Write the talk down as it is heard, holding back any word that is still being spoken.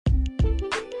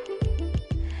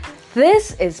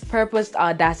This is Purposed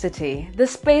Audacity, the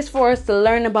space for us to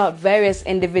learn about various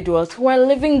individuals who are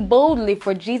living boldly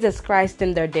for Jesus Christ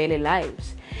in their daily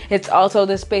lives. It's also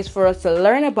the space for us to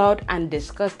learn about and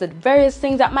discuss the various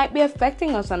things that might be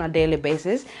affecting us on a daily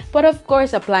basis, but of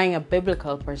course applying a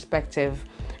biblical perspective.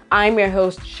 I'm your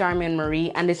host, Charmaine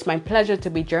Marie, and it's my pleasure to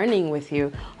be journeying with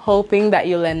you, hoping that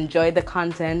you'll enjoy the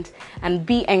content and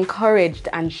be encouraged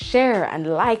and share and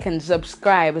like and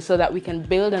subscribe so that we can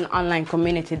build an online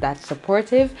community that's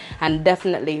supportive and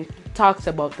definitely talks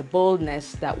about the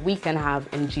boldness that we can have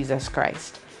in Jesus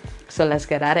Christ. So let's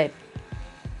get at it.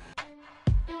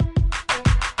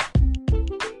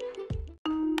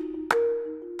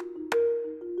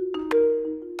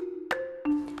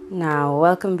 Now,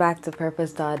 welcome back to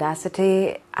Purposed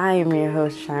Audacity. I am your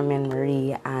host, Charmaine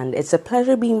Marie, and it's a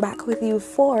pleasure being back with you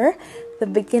for the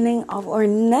beginning of our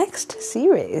next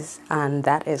series, and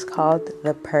that is called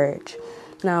The Purge.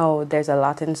 Now, there's a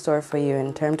lot in store for you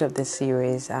in terms of this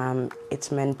series.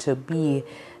 It's meant to be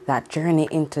that journey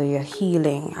into your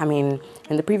healing. I mean,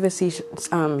 in the previous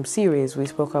series, we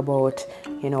spoke about,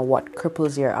 what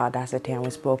cripples your audacity, and we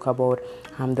spoke about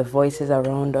the voices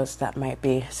around us that might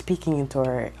be speaking into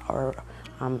our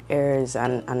ears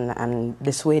and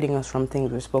dissuading us from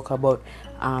things. We spoke about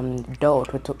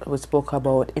doubt. We spoke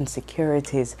about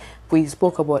insecurities. We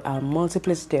spoke about a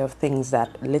multiplicity of things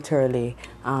that literally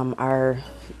are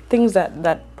things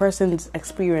that persons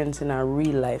experience in a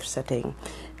real life setting.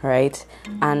 Right?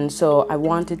 And so I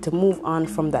wanted to move on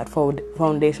from that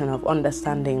foundation of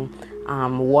understanding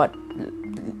what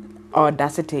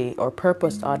audacity or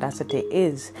purposed audacity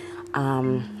is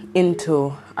into,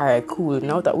 all right, cool.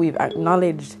 Now that we've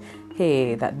acknowledged,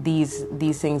 hey, that these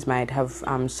things might have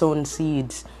sown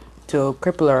seeds to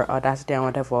cripple our audacity and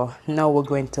whatever, now we're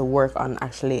going to work on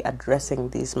actually addressing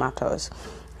these matters,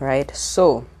 right?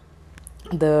 So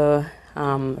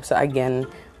again,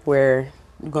 we're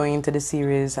going into the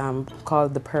series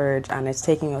called The Purge, and it's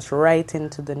taking us right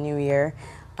into the new year,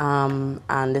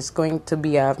 and it's going to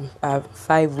be a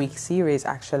 5-week series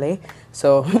actually,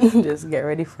 so just get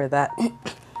ready for that.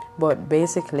 But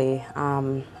basically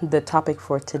the topic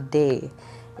for today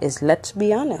is let's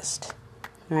be honest,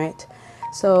 right?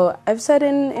 So I've said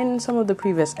in some of the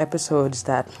previous episodes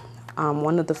that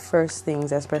one of the first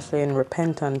things, especially in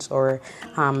repentance or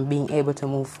being able to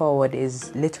move forward,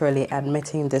 is literally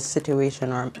admitting the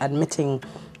situation or admitting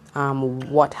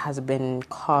what has been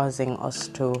causing us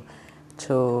to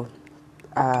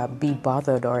be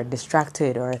bothered or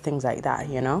distracted or things like that,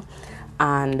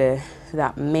 and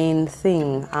that main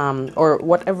thing or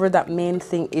whatever that main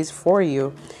thing is for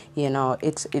you,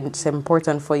 it's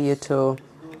important for you to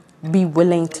be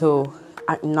willing to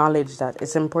acknowledge that.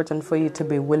 It's important for you to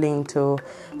be willing to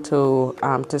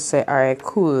say, all right,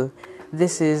 cool,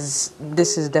 this is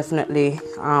definitely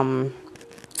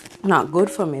not good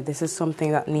for me. This is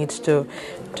something that needs to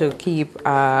keep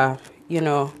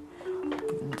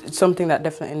something that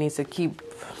definitely needs to keep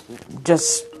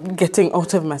just getting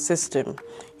out of my system.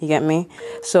 You get me?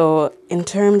 So in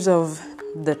terms of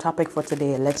the topic for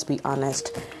today, let's be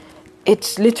honest,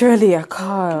 it's literally a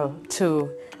call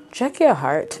to check your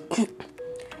heart.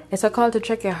 It's a call to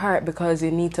check your heart because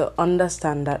you need to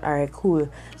understand that, all right, cool.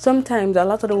 Sometimes a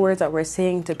lot of the words that we're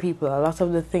saying to people, a lot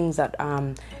of the things that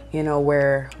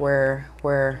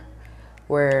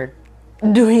we're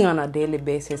doing on a daily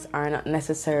basis are not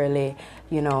necessarily,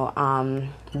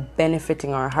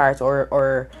 benefiting our heart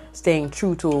or staying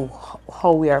true to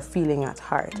how we are feeling at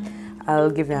heart. I'll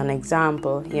give you an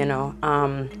example.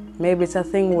 Maybe it's a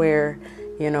thing where,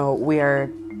 we are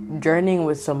journeying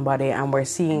with somebody and we're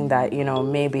seeing that,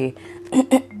 maybe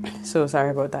so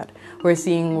sorry about that. We're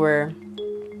seeing where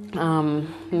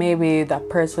maybe that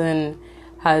person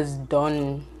has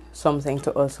done something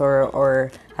to us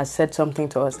or has said something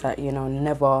to us that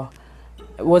never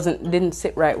didn't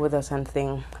sit right with us and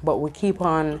thing, but we keep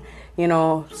on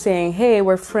saying, hey,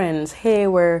 we're friends, hey,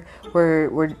 we're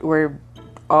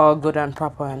all good and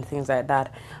proper and things like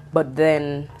that. But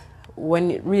then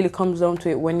when it really comes down to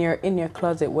it, when you're in your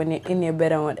closet, when you're in your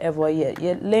bed and whatever,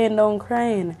 you're laying down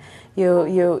crying, you're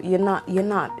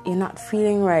not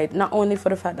feeling right, not only for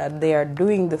the fact that they are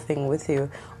doing the thing with you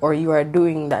or you are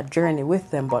doing that journey with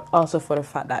them, but also for the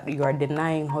fact that you are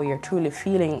denying how you're truly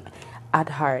feeling at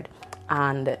heart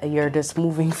and you're just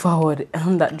moving forward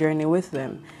on that journey with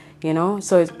them,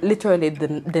 so it's literally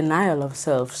the denial of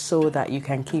self so that you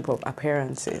can keep up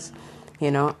appearances,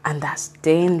 and that's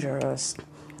dangerous.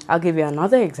 I'll give you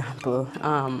another example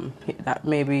that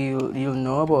maybe you'll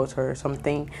know about or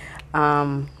something.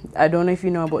 I don't know if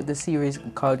you know about the series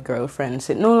called Girlfriends.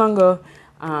 It no longer,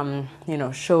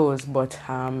 shows, but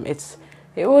it's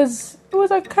it was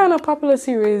a kind of popular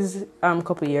series a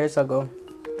couple years ago.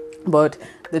 But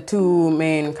the two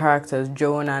main characters,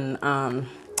 Joan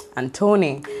and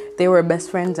Tony, they were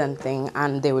best friends and thing,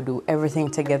 and they would do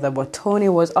everything together. But Tony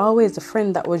was always the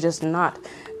friend that was just not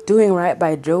doing right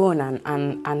by Joan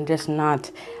and just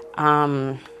not,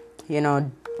 you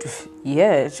know,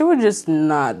 yeah, she was just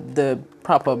not the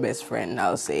proper best friend,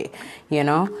 I'll say, you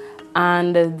know.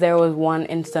 And there was one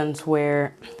instance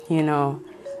where, you know,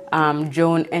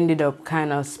 Joan ended up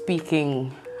kind of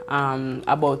speaking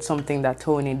about something that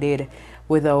Tony did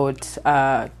without,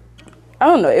 I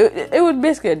don't know, it was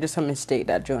basically just a mistake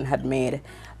that Joan had made.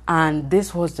 And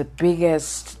this was the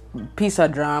biggest piece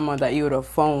of drama that you would have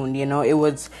found, you know. It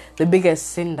was the biggest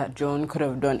sin that Joan could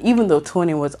have done, even though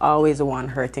Tony was always the one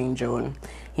hurting Joan,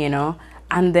 you know.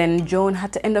 And then Joan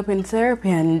had to end up in therapy,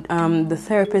 and the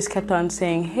therapist kept on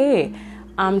saying, hey,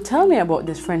 tell me about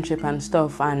this friendship and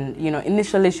stuff. And, you know,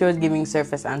 initially she was giving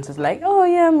surface answers like, oh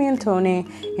yeah, me and Tony,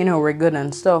 you know, we're good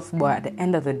and stuff. But at the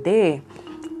end of the day,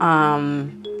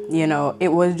 you know, it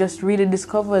was just really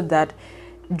discovered that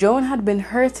Joan had been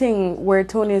hurting where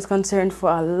Tony is concerned for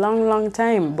a long, long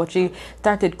time, but she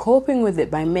started coping with it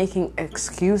by making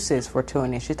excuses for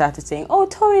Tony. She started saying, oh,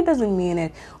 Tony doesn't mean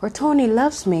it, or Tony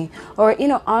loves me, or, you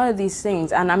know, all of these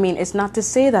things. And I mean, it's not to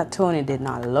say that Tony did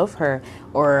not love her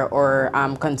or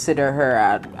consider her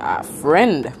a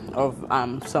friend of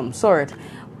some sort,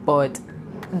 but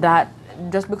that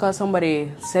just because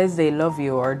somebody says they love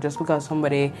you, or just because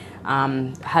somebody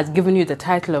has given you the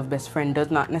title of best friend, does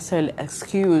not necessarily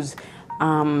excuse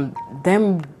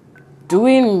them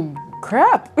doing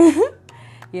crap,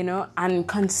 you know, and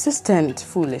consistent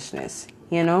foolishness,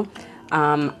 you know.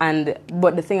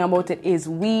 But the thing about it is,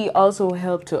 we also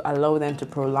help to allow them to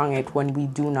prolong it when we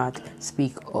do not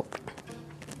speak up.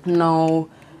 Now,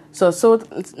 so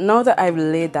now that I've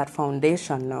laid that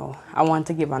foundation, now I want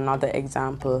to give another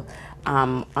example.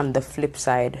 On the flip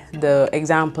side, the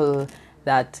example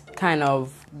that kind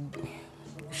of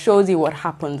shows you what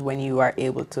happens when you are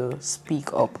able to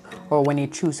speak up, or when you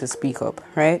choose to speak up,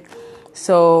 right?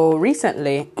 So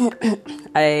recently,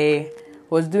 I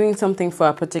was doing something for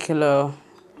a particular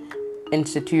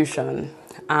institution,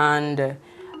 and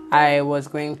I was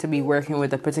going to be working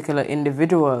with a particular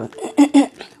individual.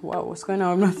 Wow, what's going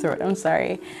on with my throat? I'm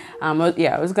sorry. I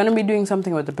was going to be doing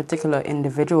something with a particular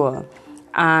individual.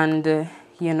 And,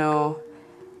 you know,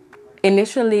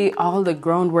 initially all the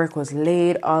groundwork was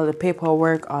laid, all the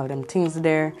paperwork, all them things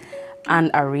there.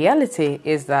 And a reality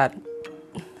is that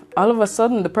all of a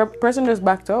sudden the person just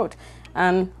backed out.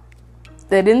 And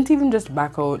they didn't even just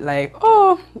back out like,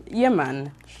 oh, yeah,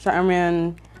 man,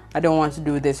 Charmian, I don't want to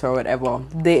do this or whatever.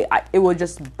 It was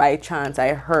just by chance I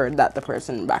heard that the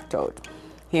person backed out,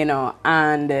 you know,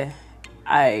 and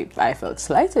I felt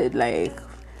slighted, like,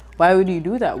 why would you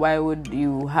do that? Why would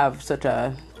you have such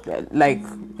a, like,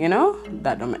 you know,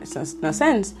 that don't make no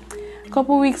sense. A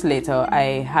couple weeks later,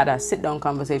 I had a sit-down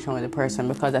conversation with the person,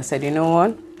 because I said, you know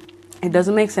what? It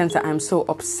doesn't make sense that I'm so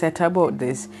upset about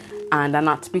this, and I'm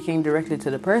not speaking directly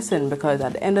to the person, because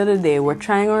at the end of the day, we're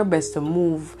trying our best to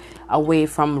move away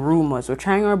from rumors. We're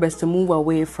trying our best to move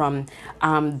away from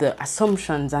the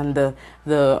assumptions and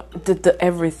the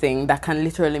everything that can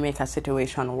literally make a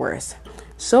situation worse.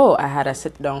 So I had a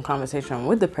sit-down conversation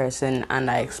with the person, and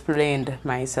I explained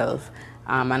myself,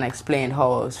 and I explained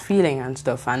how I was feeling and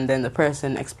stuff. And then the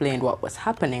person explained what was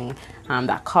happening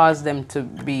that caused them to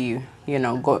be, you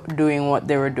know, doing what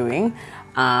they were doing,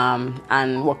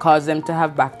 and what caused them to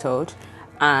have backed out.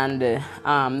 And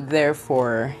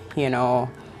therefore, you know,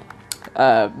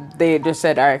 they just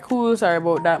said, all right, cool, sorry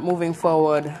about that. Moving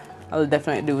forward, I'll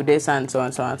definitely do this, and so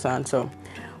on, so on, so on. So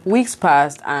weeks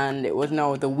passed, and it was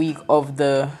now the week of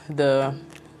the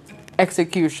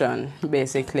execution,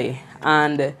 basically,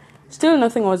 and still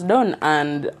nothing was done.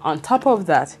 And on top of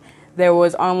that, there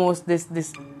was almost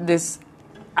this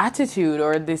attitude,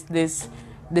 or this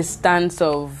stance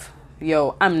of,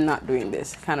 yo, I'm not doing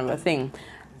this kind of a thing.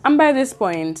 And by this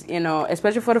point, you know,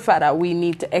 especially for the fact that we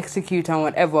need to execute and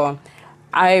whatever,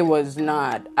 I was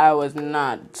not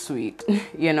sweet,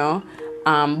 you know.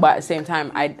 But at the same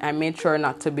time, I made sure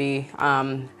not to be,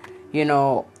 you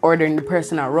know, ordering the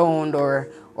person around or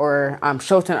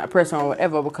shouting at the person or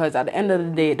whatever, because at the end of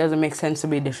the day, it doesn't make sense to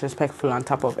be disrespectful on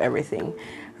top of everything,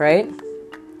 right?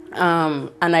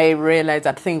 And I realized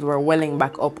that things were welling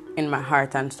back up in my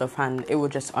heart and stuff, and it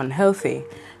was just unhealthy.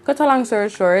 Cut a long story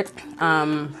short,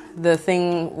 the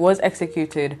thing was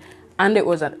executed, and it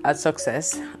was a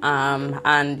success.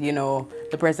 And you know,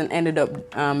 the person ended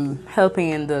up helping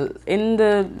in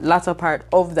the latter part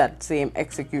of that same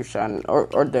execution,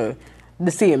 or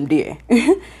the same day,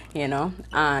 you know,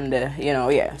 and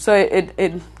yeah. So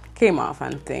it came off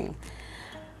and thing.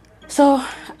 So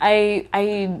I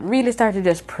really started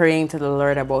just praying to the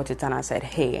Lord about it, and I said,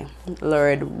 hey,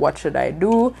 Lord, what should I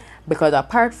do? Because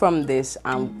apart from this,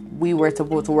 we were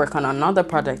supposed to work on another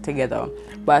project together.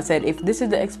 But I said, if this is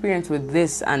the experience with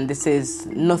this, and this is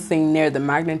nothing near the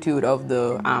magnitude of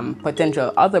the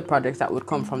potential other projects that would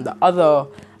come from the other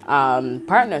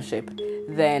partnership,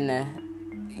 then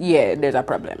yeah, there's a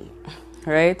problem,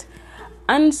 right?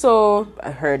 And so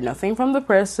I heard nothing from the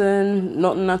person,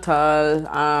 nothing at all,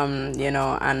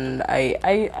 and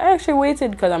I actually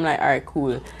waited because I'm like, all right,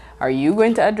 cool. Are you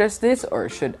going to address this or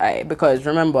should I? Because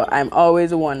remember, I'm always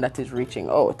the one that is reaching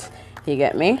out. You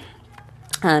get me?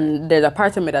 And there's a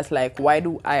part of me that's like, why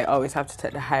do I always have to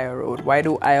take the higher road? Why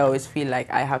do I always feel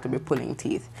like I have to be pulling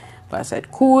teeth? But I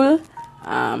said, cool.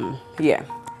 Yeah.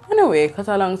 Anyway, cut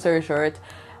a long story short,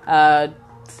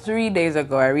 3 days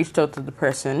ago, I reached out to the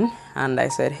person and I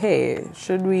said, hey,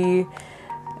 should we...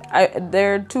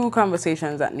 there are two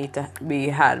conversations that need to be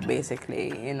had,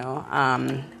 basically,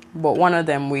 but one of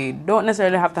them, we don't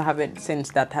necessarily have to have it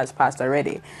since that has passed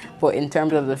already. But in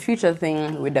terms of the future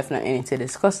thing, we definitely need to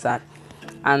discuss that.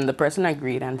 And the person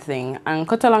agreed and thing. And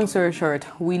cut a long story short,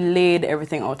 we laid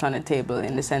everything out on the table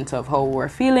in the sense of how we're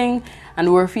feeling.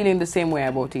 And we're feeling the same way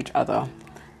about each other.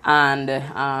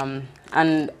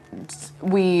 And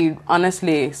we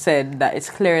honestly said that it's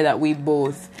clear that we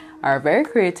both are very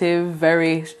creative,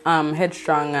 very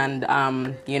headstrong, and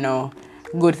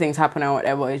good things happen or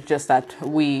whatever. It's just that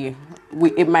we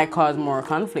it might cause more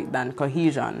conflict than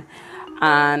cohesion.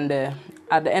 And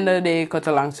at the end of the day, cut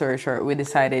a long story short, we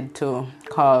decided to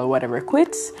call whatever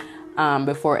quits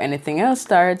before anything else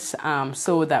starts,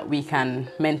 so that we can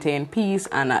maintain peace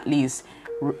and at least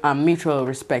mutual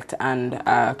respect and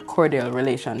a cordial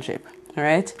relationship. All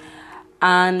right.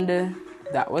 And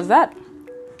that was that,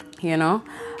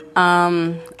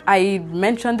 I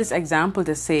mentioned this example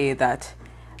to say that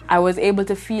I was able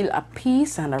to feel a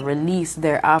peace and a release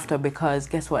thereafter because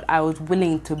guess what? I was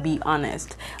willing to be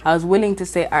honest. I was willing to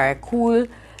say, all right, cool.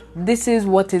 This is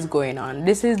what is going on.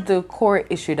 This is the core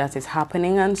issue that is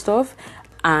happening and stuff.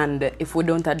 And if we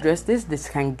don't address this, this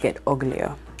can get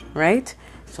uglier, right?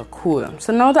 So cool.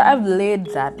 So now that I've laid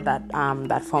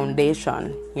that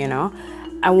foundation,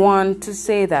 I want to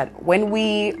say that when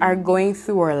we are going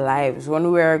through our lives,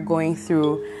 when we are going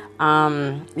through,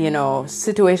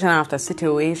 situation after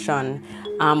situation,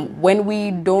 when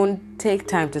we don't take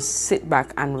time to sit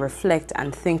back and reflect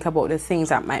and think about the things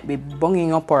that might be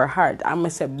bunging up our heart, I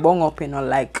must say bung up,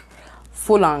 like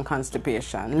full on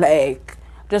constipation, like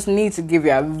just need to give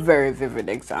you a very vivid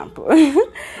example,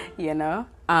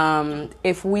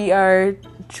 if we are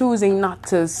choosing not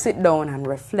to sit down and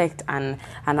reflect and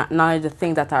acknowledge the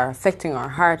things that are affecting our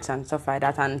hearts and stuff like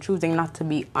that, and choosing not to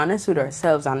be honest with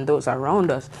ourselves and those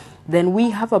around us, then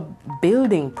we have a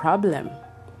building problem.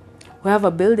 We have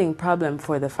a building problem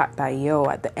for the fact that,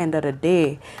 at the end of the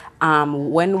day,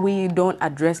 when we don't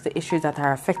address the issues that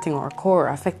are affecting our core,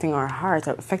 affecting our heart,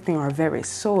 affecting our very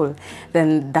soul,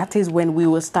 then that is when we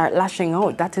will start lashing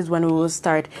out. That is when we will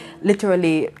start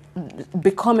literally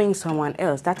becoming someone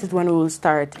else. That is when we will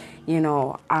start,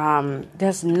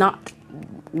 just not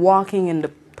walking in the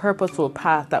purposeful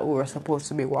path that we were supposed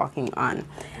to be walking on.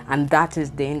 And that is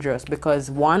dangerous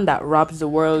because one, that robs the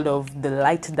world of the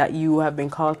light that you have been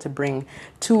called to bring.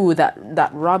 Two, that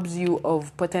robs you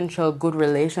of potential good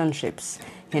relationships.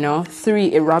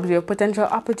 Three, it robs you of potential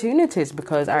opportunities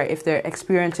because if they're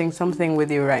experiencing something with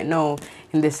you right now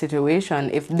in this situation,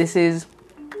 if this is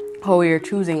how you're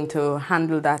choosing to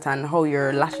handle that and how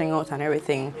you're lashing out and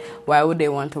everything, why would they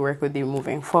want to work with you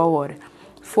moving forward?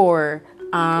 Four,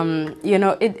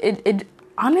 it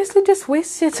honestly just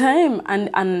wastes your time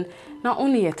and not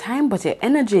only your time but your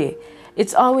energy.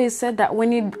 It's always said that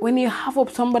when you have up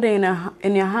somebody in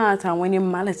your heart and when you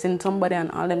malice in somebody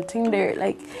and all them things there,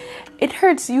 like it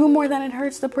hurts you more than it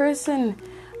hurts the person,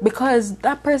 because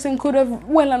that person could have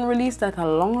well and released that a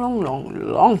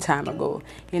long time ago,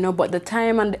 but the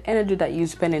time and the energy that you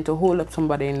spend in to hold up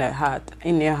somebody in your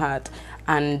heart,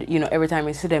 and every time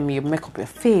you see them you make up your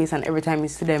face, and every time you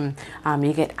see them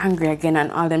you get angry again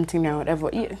and all them things or whatever,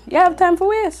 you have time for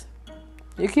waste.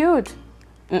 You're cute.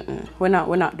 We're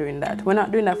not doing that. We're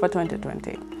not doing that for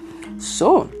 2020.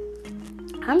 So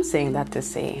I'm saying that to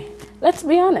say, let's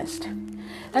be honest.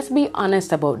 Let's be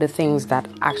honest about the things that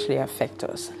actually affect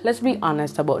us. Let's be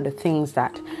honest about the things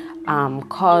that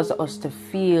cause us to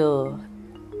feel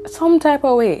some type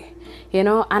of way, and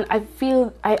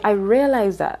I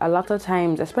realize that a lot of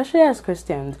times, especially as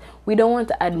Christians, we don't want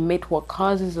to admit what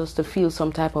causes us to feel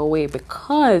some type of way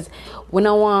because we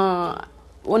don't want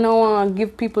when I want to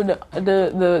give people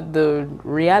the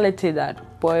reality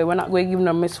that, boy, we're not going to give them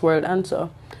a Miss World answer,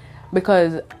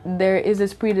 because there is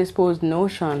this predisposed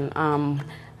notion,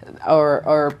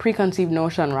 or preconceived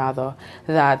notion rather,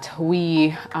 that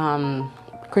we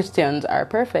Christians are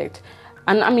perfect.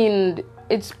 And I mean,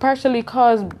 it's partially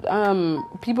because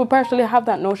people partially have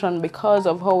that notion because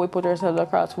of how we put ourselves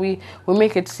across. We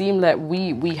make it seem that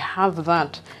we have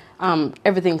that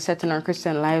everything set in our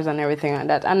Christian lives and everything like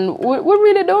that, and we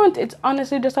really don't. It's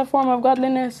honestly just a form of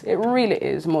godliness. It really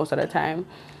is most of the time.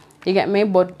 You get me?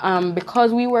 But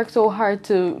because we work so hard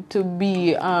to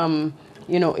be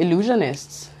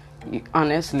illusionists,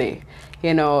 honestly,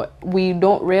 we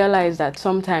don't realize that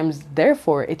sometimes,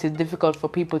 therefore, it is difficult for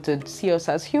people to see us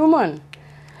as human.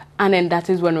 And then that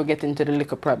is when we get into the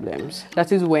liquor problems.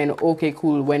 That is when, okay,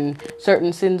 cool, when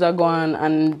certain sins are gone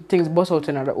and things bust out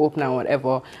in the open and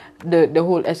whatever, the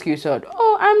whole excuse of,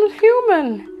 oh, I'm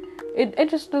human.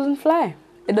 It just doesn't fly.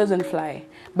 It doesn't fly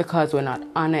because we're not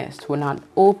honest, we're not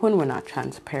open, we're not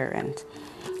transparent.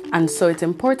 And so it's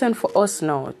important for us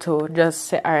now to just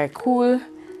say, all right, cool,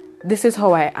 this is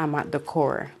how I am at the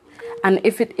core. And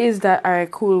if it is that, all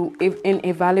right, cool, if in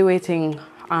evaluating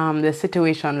the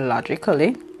situation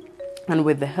logically and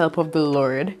with the help of the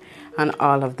Lord and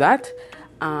all of that,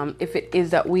 if it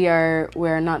is that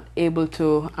we're not able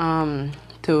to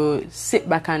sit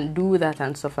back and do that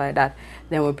and stuff like that,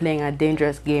 then we're playing a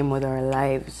dangerous game with our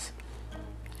lives,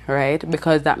 right?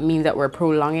 Because that means that we're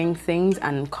prolonging things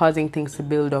and causing things to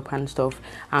build up and stuff,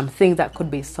 things that could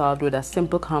be solved with a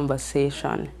simple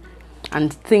conversation,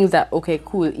 and things that, okay,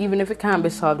 cool, even if it can't be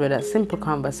solved with a simple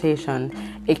conversation,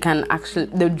 it can actually,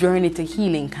 the journey to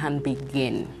healing can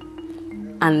begin.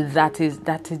 And that is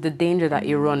the danger that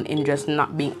you run in just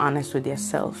not being honest with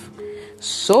yourself.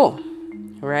 So,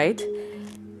 right,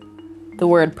 the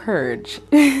word purge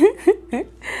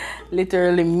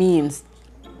literally means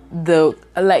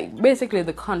basically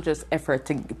the conscious effort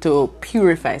to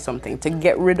purify something, to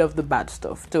get rid of the bad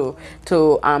stuff, to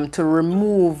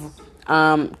remove,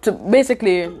 to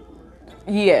basically,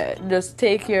 just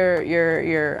take yourself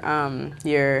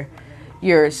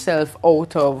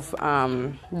out of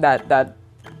that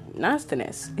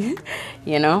nastiness,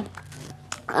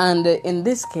 And in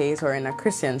this case, or in a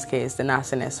Christian's case, the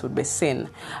nastiness would be sin.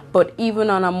 But even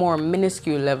on a more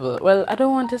minuscule level, well, I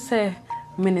don't want to say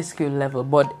minuscule level,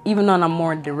 but even on a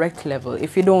more direct level,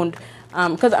 if you don't,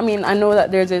 because I know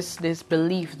that there's this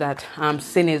belief that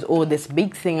sin is this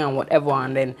big thing and whatever,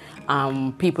 and then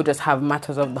people just have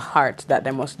matters of the heart that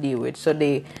they must deal with. So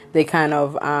they kind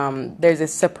of there's a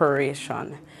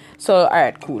separation. So all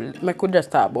right, cool. I could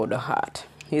just talk about the heart.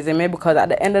 You see me? Because at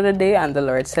the end of the day, and the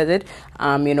Lord said it,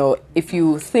 if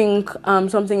you think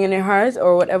something in your heart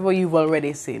or whatever, you've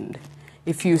already sinned.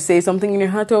 If you say something in your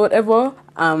heart or whatever,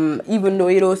 even though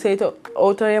you don't say it out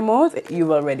of your mouth,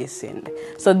 you've already sinned.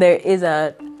 So there is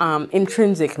a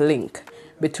intrinsic link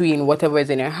between whatever is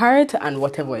in your heart and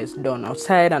whatever is done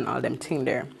outside and all them things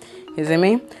there. You see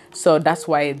me? So that's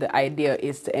why the idea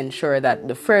is to ensure that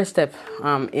the first step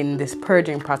in this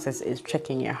purging process is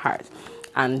checking your heart.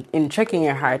 And in checking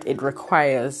your heart, it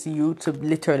requires you to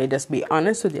literally just be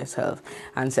honest with yourself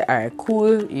and say, all right,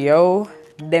 cool,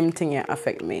 them things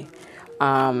affect me.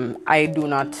 I do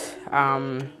not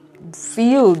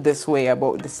feel this way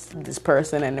about this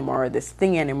person anymore, this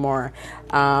thing anymore.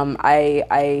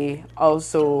 I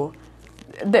also,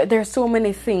 there's so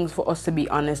many things for us to be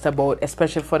honest about,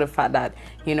 especially for the fact that,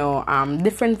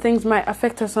 different things might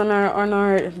affect us on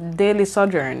our daily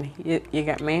sojourn. You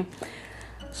get me?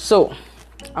 So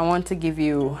I want to give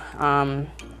you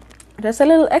just a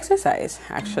little exercise,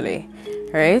 actually,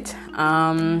 right?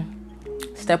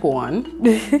 Step 1.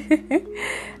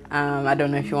 I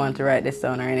don't know if you want to write this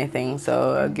down or anything,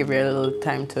 so I'll give you a little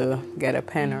time to get a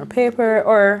pen or paper,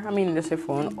 or just your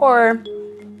phone, or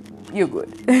you're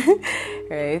good.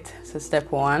 Right? So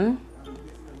step 1,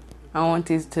 I want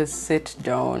you to sit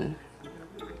down.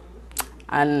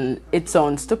 And it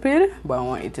sounds stupid, but I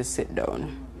want you to sit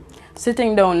down.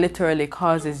 Sitting down literally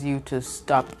causes you to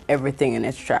stop everything in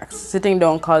its tracks. Sitting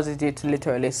down causes you to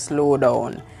literally slow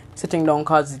down. Sitting down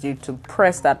causes you to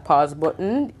press that pause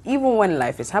button, even when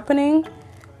life is happening,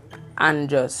 and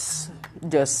just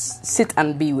sit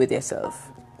and be with yourself,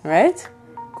 right?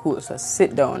 Cool, so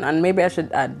sit down, and maybe I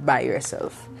should add by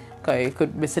yourself, because you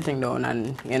could be sitting down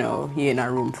and, you're in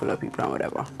a room full of people and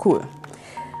whatever. Cool.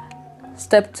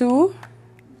 Step 2,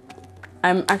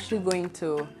 I'm actually going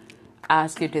to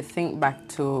ask you to think back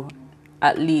to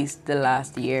at least the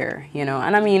last year,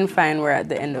 and fine, we're at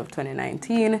the end of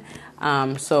 2019,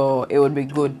 so it would be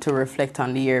good to reflect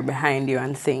on the year behind you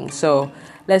and things. So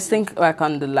let's think back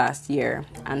on the last year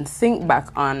and think back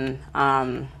on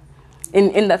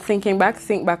in that thinking back,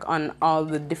 think back on all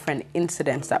the different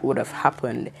incidents that would have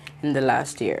happened in the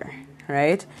last year,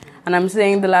 right? And I'm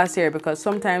saying the last year because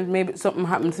sometimes maybe something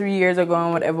happened 3 years ago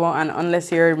and whatever, and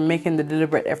unless you're making the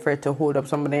deliberate effort to hold up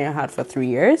somebody you had for 3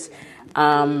 years,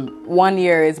 1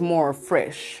 year is more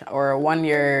fresh, or 1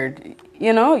 year,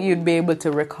 you'd be able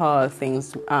to recall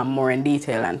things more in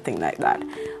detail and things like that.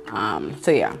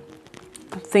 So yeah,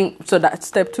 so that's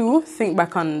step 2. Think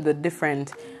back on the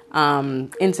different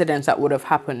incidents that would have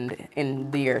happened in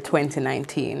the year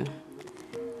 2019.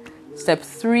 Step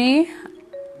 3.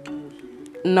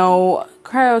 Now,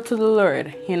 cry out to the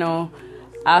Lord,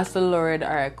 ask the Lord,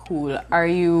 all right, cool. Are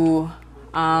you,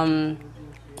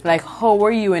 how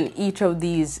were you in each of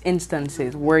these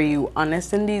instances? Were you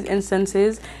honest in these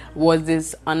instances? Was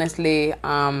this honestly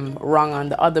wrong on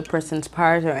the other person's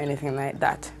part or anything like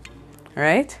that?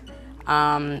 Right?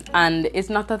 And it's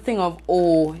not a thing of,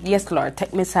 oh, yes, Lord,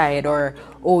 take my side, or,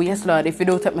 oh, yes, Lord, if you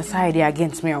don't take my side, you're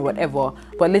against me, or whatever.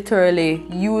 But literally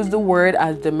use the word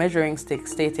as the measuring stick,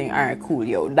 stating, all right, cool,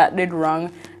 yo, that did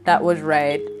wrong, that was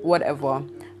right, whatever.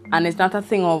 And it's not a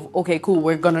thing of, okay, cool,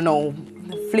 we're gonna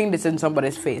fling this in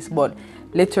somebody's face. But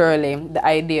literally, the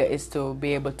idea is to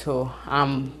be able to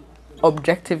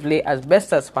objectively, as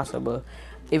best as possible,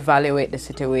 evaluate the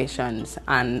situations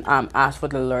and ask for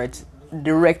the Lord's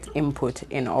direct input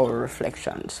in our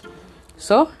reflections.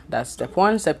 So that's step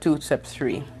 1, step 2, step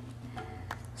 3.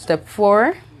 Step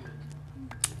 4,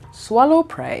 swallow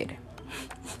pride.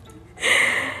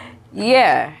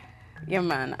 yeah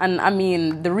man. And I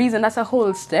mean, the reason that's a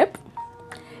whole step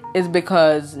is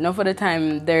because enough of the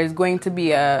time there's going to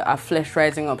be a flesh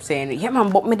rising up saying, yeah man,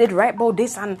 but me did right about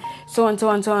this and so and so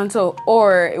and so and so.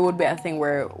 Or it would be a thing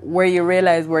where you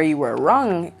realize where you were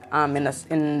wrong in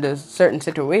the certain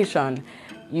situation.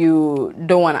 You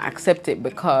don't want to accept it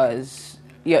because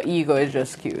your ego is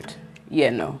just cute.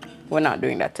 Yeah, no, we're not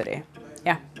doing that today.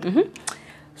 Yeah.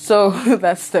 So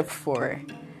that's step 4.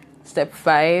 Step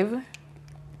 5,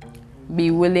 be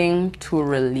willing to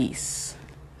release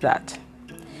that.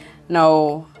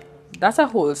 Now, that's a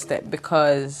whole step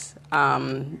because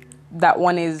that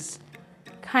one is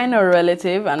kind of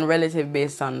relative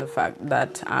based on the fact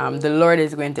that the Lord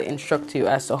is going to instruct you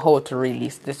as to how to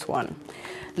release this one.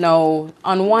 Now,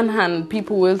 on one hand,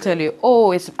 people will tell you,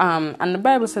 oh, it's and the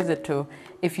Bible says it too.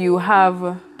 If you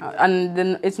have, and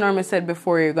then it's normally said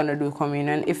before you're gonna do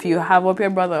communion, if you have up your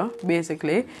brother,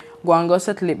 basically, go and go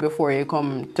settle it before you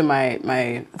come to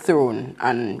my throne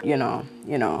and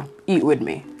eat with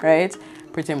me, right?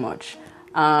 Pretty much.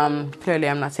 Clearly,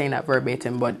 I'm not saying that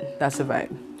verbatim, but that's the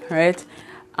vibe, right?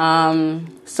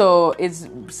 So it's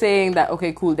saying that,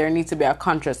 okay, cool, there needs to be a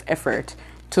conscious effort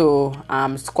to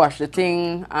squash the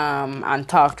thing and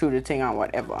talk through the thing and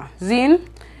whatever. Zine,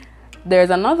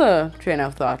 there's another train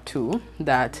of thought too,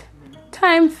 that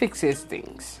time fixes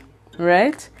things,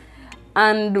 right?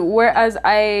 And whereas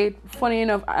funny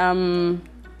enough, I'm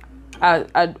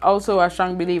also a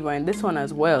strong believer in this one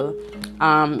as well.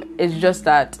 It's just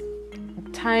that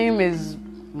time is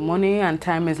money and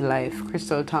time is life.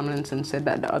 Crystal Tomlinson said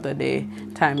that the other day,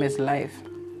 time is life.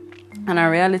 And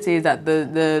our reality is that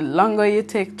the longer you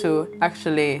take to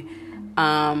actually,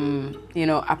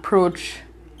 approach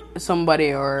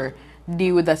somebody or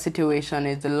deal with that situation,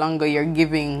 is the longer you're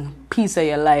giving piece of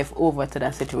your life over to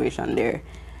that situation there.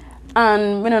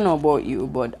 And I don't know about you,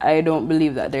 but I don't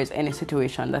believe that there's any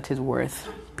situation that is worth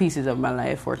pieces of my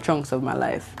life or chunks of my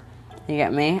life. You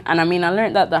get me? And I mean, I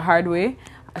learned that the hard way.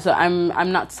 So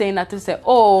I'm not saying that to say,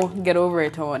 oh, get over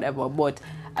it or whatever, but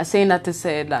I'm saying that to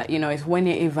say that, it's when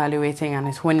you're evaluating and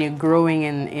it's when you're growing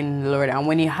in the Lord and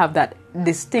when you have that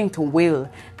distinct will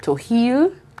to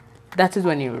heal, that is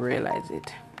when you realize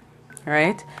it,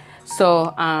 right?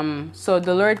 So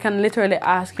the Lord can literally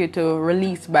ask you to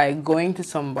release by going to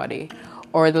somebody,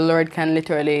 or the Lord can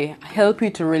literally help you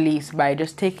to release by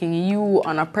just taking you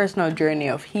on a personal journey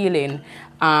of healing,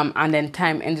 and then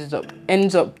time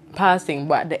ends up passing.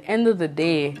 But at the end of the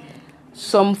day,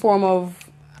 some form of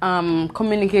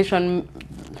communication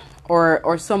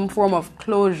or some form of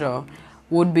closure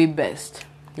would be best.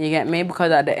 You get me?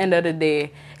 Because at the end of the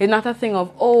day, it's not a thing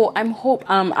of, oh,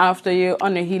 after you're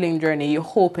on a healing journey, you're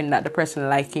hoping that the person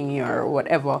liking you or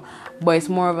whatever. But it's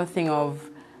more of a thing of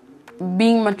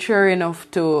being mature enough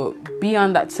to be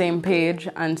on that same page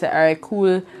and say, all right,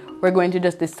 cool, we're going to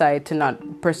just decide to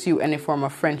not pursue any form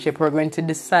of friendship. We're going to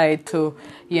decide to,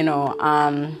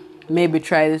 maybe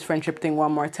try this friendship thing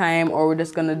one more time, or we're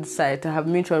just going to decide to have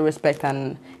mutual respect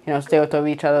and, stay out of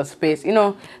each other's space,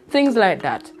 things like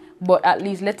that. But at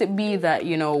least let it be that,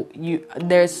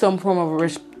 there's some form of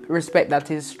respect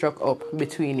that is struck up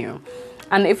between you.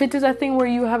 And if it is a thing where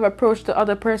you have approached the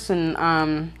other person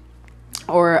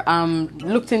or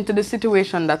looked into the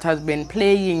situation that has been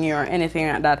plaguing you or anything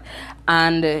like that,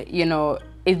 and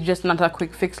it's just not a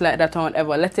quick fix like that or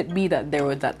whatever, let it be that there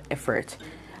was that effort.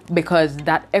 Because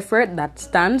that effort, that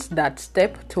stance, that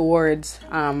step towards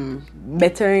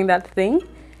bettering that thing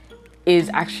is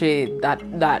actually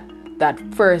that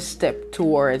first step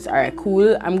towards, all right,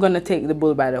 cool, I'm going to take the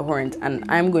bull by the horns and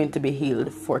I'm going to be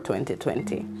healed for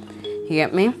 2020. You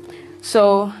get me?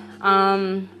 So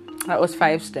that was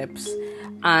 5 steps.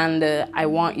 And I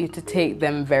want you to take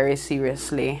them very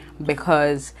seriously,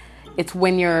 because it's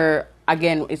when you're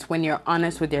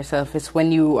honest with yourself. It's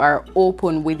when you are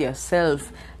open with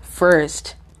yourself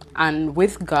first and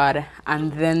with God,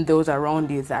 and then those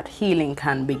around you, that healing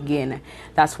can begin.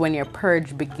 That's when your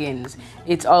purge begins.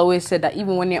 It's always said that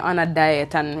even when you're on a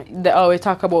diet, and they always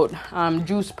talk about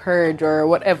juice purge or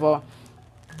whatever,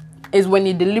 is when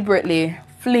you deliberately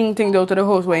fling things out of the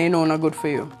house where you know not good for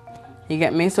you. You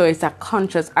get me? So it's a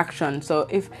conscious action. So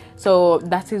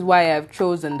that is why I've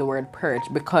chosen the word purge,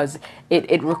 because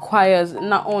it requires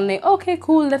not only, okay,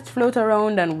 cool, let's float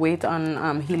around and wait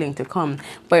on healing to come,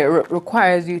 but it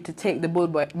requires you to take the bull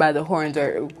by the horns, or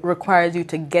it requires you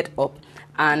to get up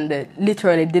and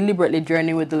literally deliberately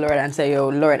journey with the Lord and say, yo,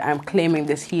 Lord, I'm claiming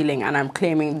this healing, and I'm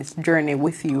claiming this journey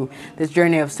with you, this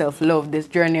journey of self-love, this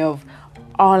journey of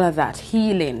all of that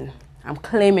healing. I'm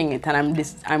claiming it, and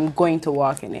I'm going to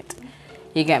walk in it.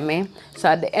 You get me? So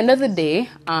at the end of the day,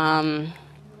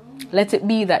 let it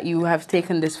be that you have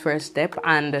taken this first step,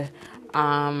 and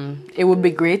it would be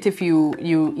great if you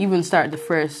even start the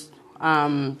first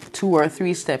 2 or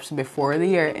 3 steps before the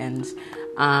year ends,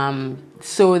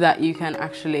 so that you can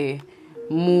actually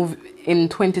move in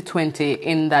 2020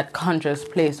 in that conscious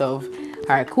place of,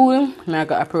 all right, cool, I'm going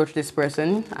to approach this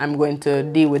person, I'm going to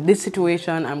deal with this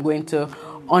situation, I'm going to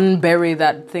unbury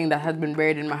that thing that has been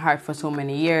buried in my heart for so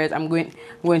many years. I'm going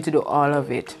to do all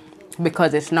of it,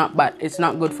 because it's not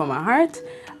good for my heart,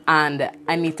 and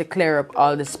I need to clear up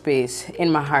all the space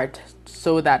in my heart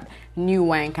so that new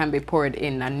wine can be poured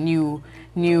in, and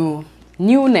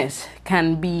newness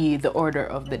can be the order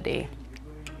of the day.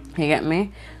 You get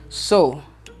me? So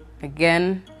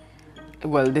again,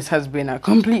 well, this has been a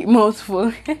complete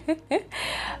mouthful,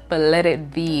 but let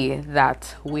it be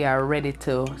that we are ready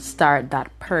to start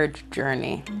that purge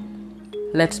journey.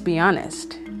 Let's be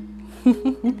honest. All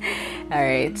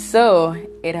right, so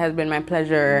it has been my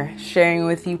pleasure sharing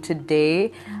with you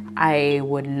today. I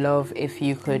would love if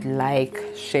you could like,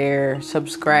 share,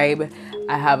 subscribe.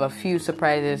 I have a few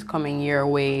surprises coming your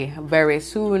way very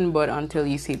soon, but until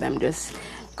you see them, just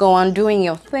go on doing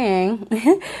your thing.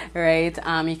 Right?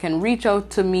 You can reach out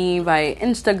to me via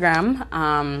Instagram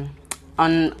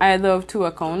on either of 2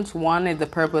 accounts. One is the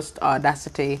Purposed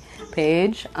Audacity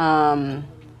page. Well,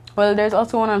 there's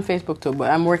also one on Facebook too,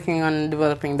 but I'm working on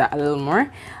developing that a little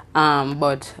more.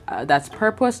 But that's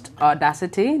Purposed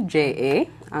Audacity, JA.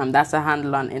 That's a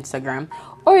handle on Instagram.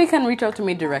 Or you can reach out to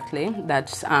me directly.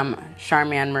 That's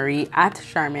Charmian Marie at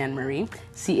Charmian Marie,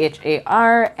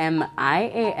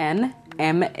 CharmianMarie.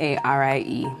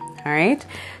 All right.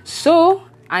 So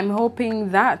I'm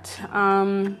hoping that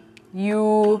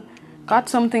you got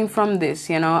something from this.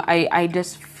 I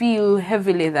just feel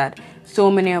heavily that so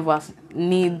many of us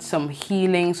need some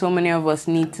healing. So many of us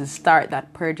need to start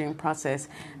that purging process,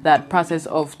 that process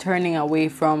of turning away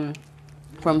from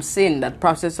sin, that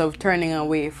process of turning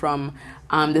away from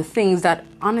the things that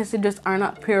honestly just are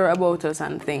not pure about us,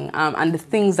 and the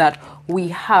things that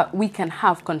we can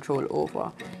have control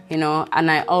over, and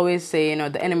I always say,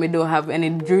 the enemy don't have any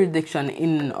jurisdiction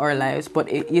in our lives,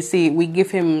 but you see, we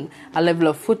give him a level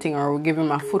of footing, or we give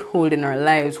him a foothold in our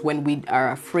lives when we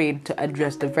are afraid to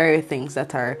address the very things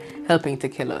that are helping to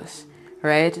kill us,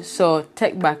 right? So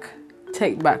take back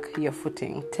your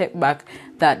footing, take back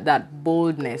that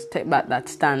boldness, take back that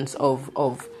stance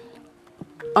of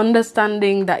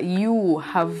understanding that you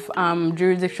have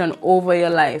jurisdiction over your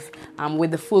life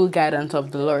with the full guidance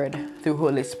of the Lord through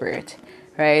Holy Spirit,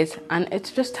 right? And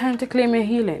it's just time to claim your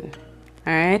healing.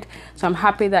 All right. So I'm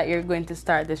happy that you're going to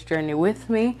start this journey with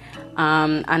me.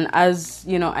 And as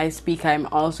I speak, I'm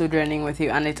also journeying with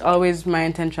you. And it's always my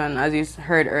intention, as you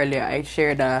heard earlier, I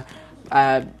shared a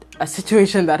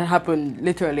situation that happened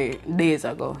literally days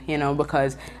ago,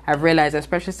 because I've realized,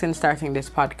 especially since starting this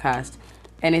podcast,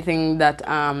 anything that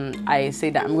I say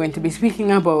that I'm going to be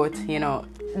speaking about,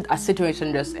 a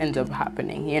situation just ends up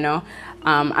happening, you know.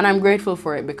 And I'm grateful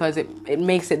for it because it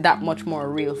makes it that much more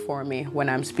real for me when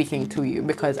I'm speaking to you,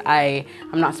 because I'm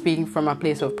not speaking from a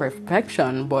place of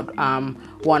perfection, but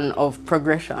one of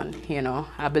progression, you know.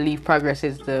 I believe progress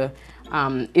is the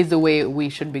way we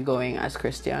should be going as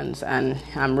Christians, and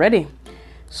I'm ready.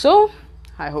 So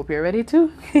I hope you're ready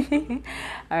too.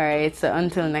 All right, so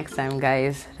until next time,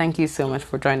 guys, thank you so much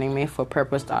for joining me for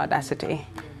Purpose to Audacity.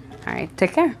 All right,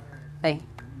 take care. Bye.